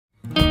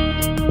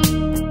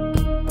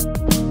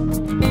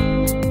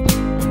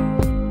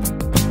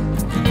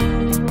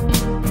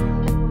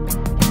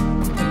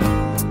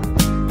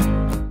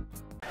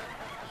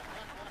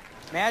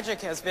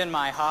Magic has been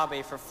my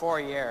hobby for 4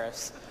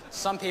 years.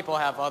 Some people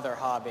have other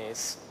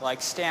hobbies,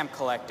 like stamp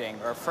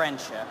collecting or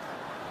friendship.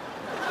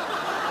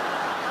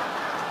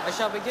 I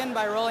shall begin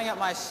by rolling up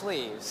my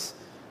sleeves,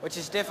 which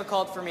is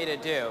difficult for me to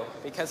do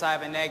because I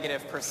have a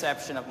negative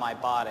perception of my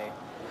body.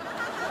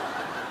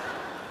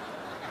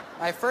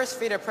 My first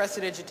feat of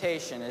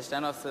prestidigitation is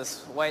done with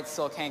this white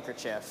silk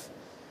handkerchief,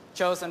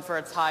 chosen for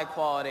its high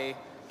quality,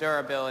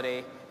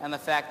 durability, and the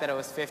fact that it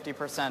was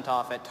 50%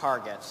 off at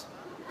Target.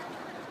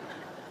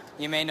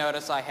 You may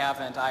notice I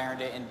haven't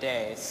ironed it in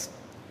days.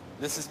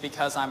 This is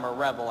because I'm a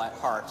rebel at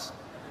heart.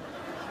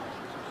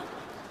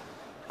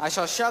 I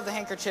shall shove the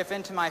handkerchief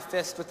into my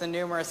fist with the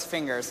numerous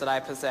fingers that I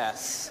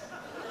possess.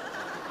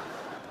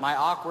 My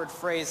awkward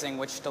phrasing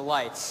which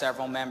delights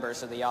several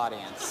members of the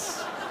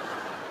audience.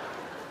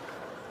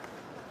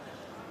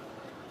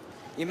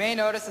 You may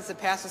notice as it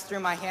passes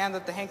through my hand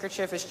that the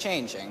handkerchief is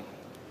changing.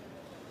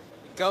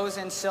 It goes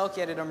in silk,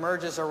 yet it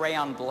emerges a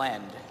rayon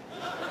blend.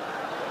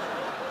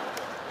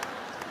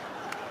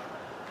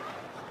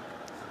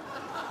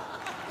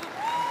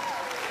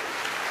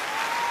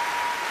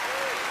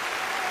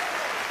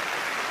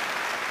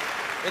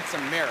 It's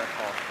a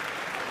miracle.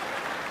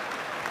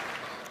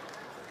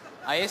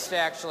 I used to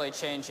actually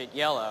change it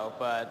yellow,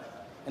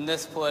 but in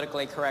this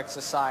politically correct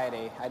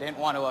society, I didn't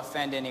want to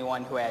offend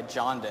anyone who had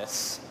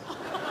jaundice.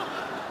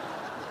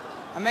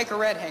 I make a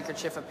red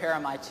handkerchief appear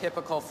in my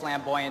typical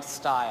flamboyant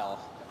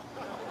style.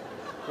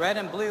 Red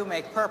and blue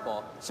make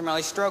purple, so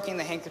merely stroking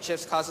the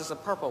handkerchiefs causes a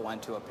purple one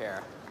to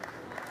appear.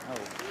 Oh.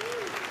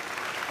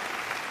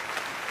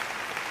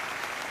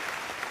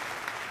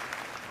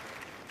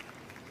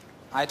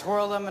 I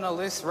twirl them in a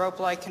loose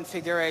rope-like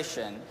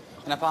configuration,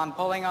 and upon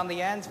pulling on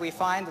the ends, we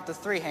find that the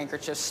 3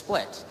 handkerchiefs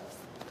split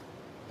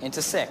into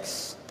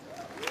 6.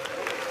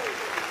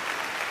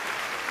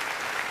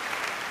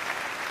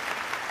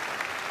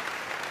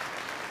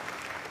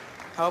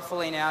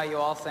 Hopefully now you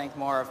all think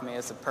more of me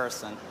as a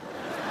person.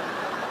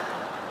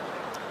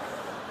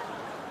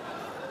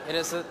 It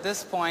is at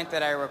this point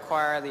that I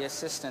require the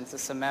assistance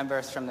of some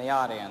members from the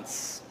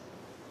audience.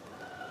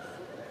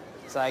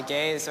 So I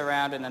gaze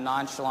around in a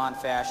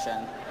nonchalant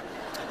fashion.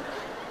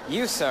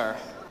 You, sir.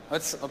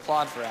 Let's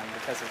applaud for him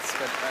because it's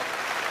good.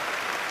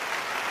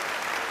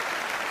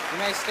 You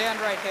may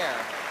stand right here.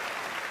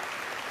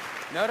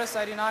 Notice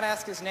I do not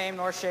ask his name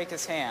nor shake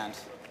his hand.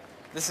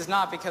 This is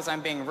not because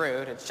I'm being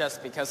rude, it's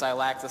just because I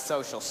lack the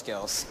social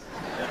skills.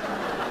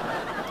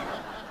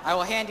 I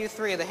will hand you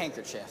 3 of the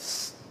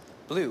handkerchiefs.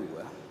 Blue,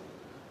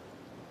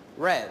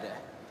 red,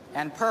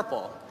 and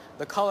purple,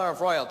 the color of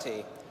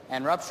royalty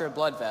and ruptured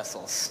blood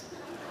vessels.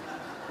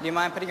 Do you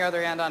mind putting your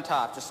other hand on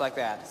top, just like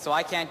that, so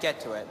I can't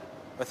get to it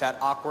with that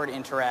awkward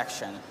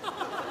interaction?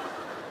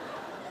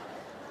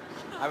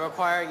 I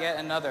require yet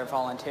another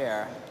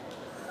volunteer.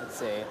 Let's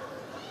see.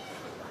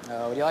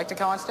 Would you like to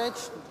come on stage?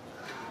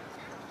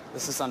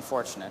 This is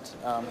unfortunate.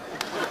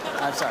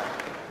 I'm sorry.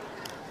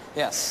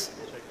 Yes.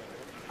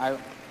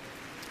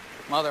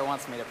 Mother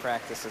wants me to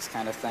practice this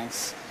kind of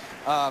things.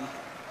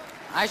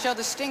 I shall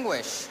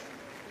distinguish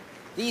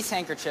these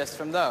handkerchiefs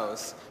from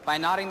those by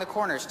knotting the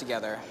corners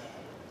together.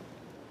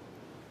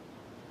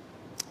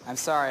 I'm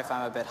sorry if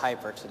I'm a bit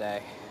hyper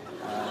today.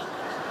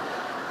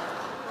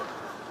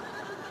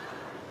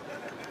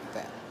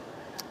 Okay.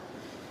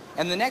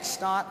 And the next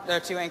knot, there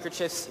are 2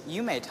 handkerchiefs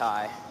you may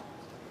tie,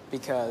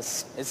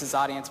 because this is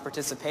audience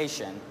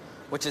participation,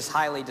 which is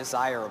highly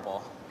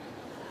desirable.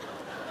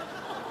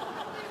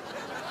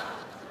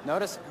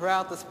 Notice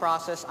throughout this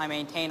process, I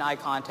maintain eye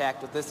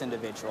contact with this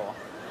individual.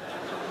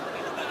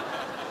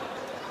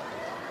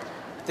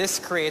 This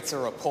creates a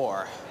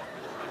rapport.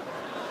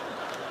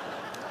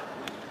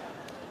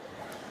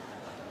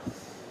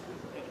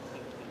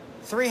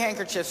 Three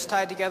handkerchiefs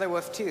tied together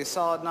with 2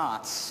 solid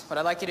knots. What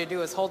I'd like you to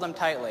do is hold them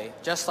tightly,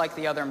 just like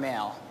the other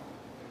male.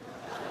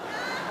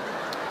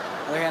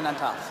 Other hand on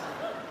top.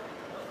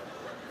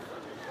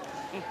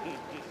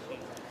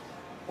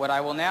 What I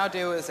will now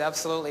do is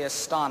absolutely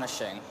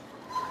astonishing,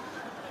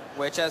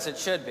 which, as it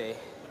should be,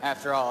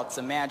 after all, it's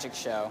a magic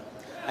show,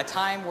 a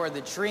time where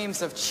the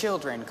dreams of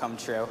children come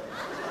true.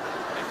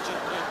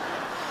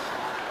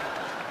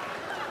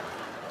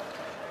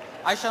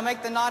 I shall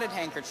make the knotted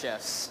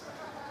handkerchiefs,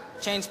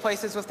 change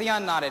places with the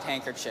unknotted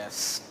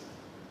handkerchiefs.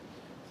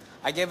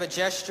 I give a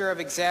gesture of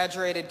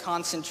exaggerated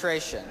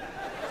concentration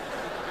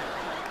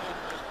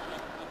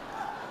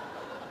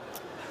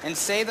and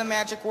say the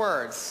magic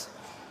words,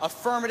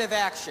 affirmative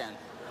action.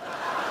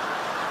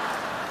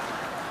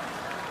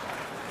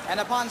 And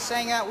upon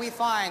saying that, we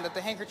find that the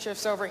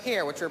handkerchiefs over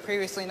here, which were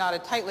previously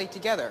knotted tightly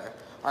together,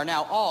 are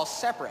now all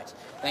separate.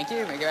 Thank you.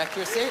 You may go back to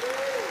your seat.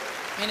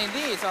 Meaning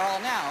these are all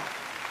now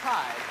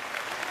tied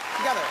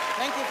together.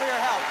 Thank you for your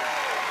help.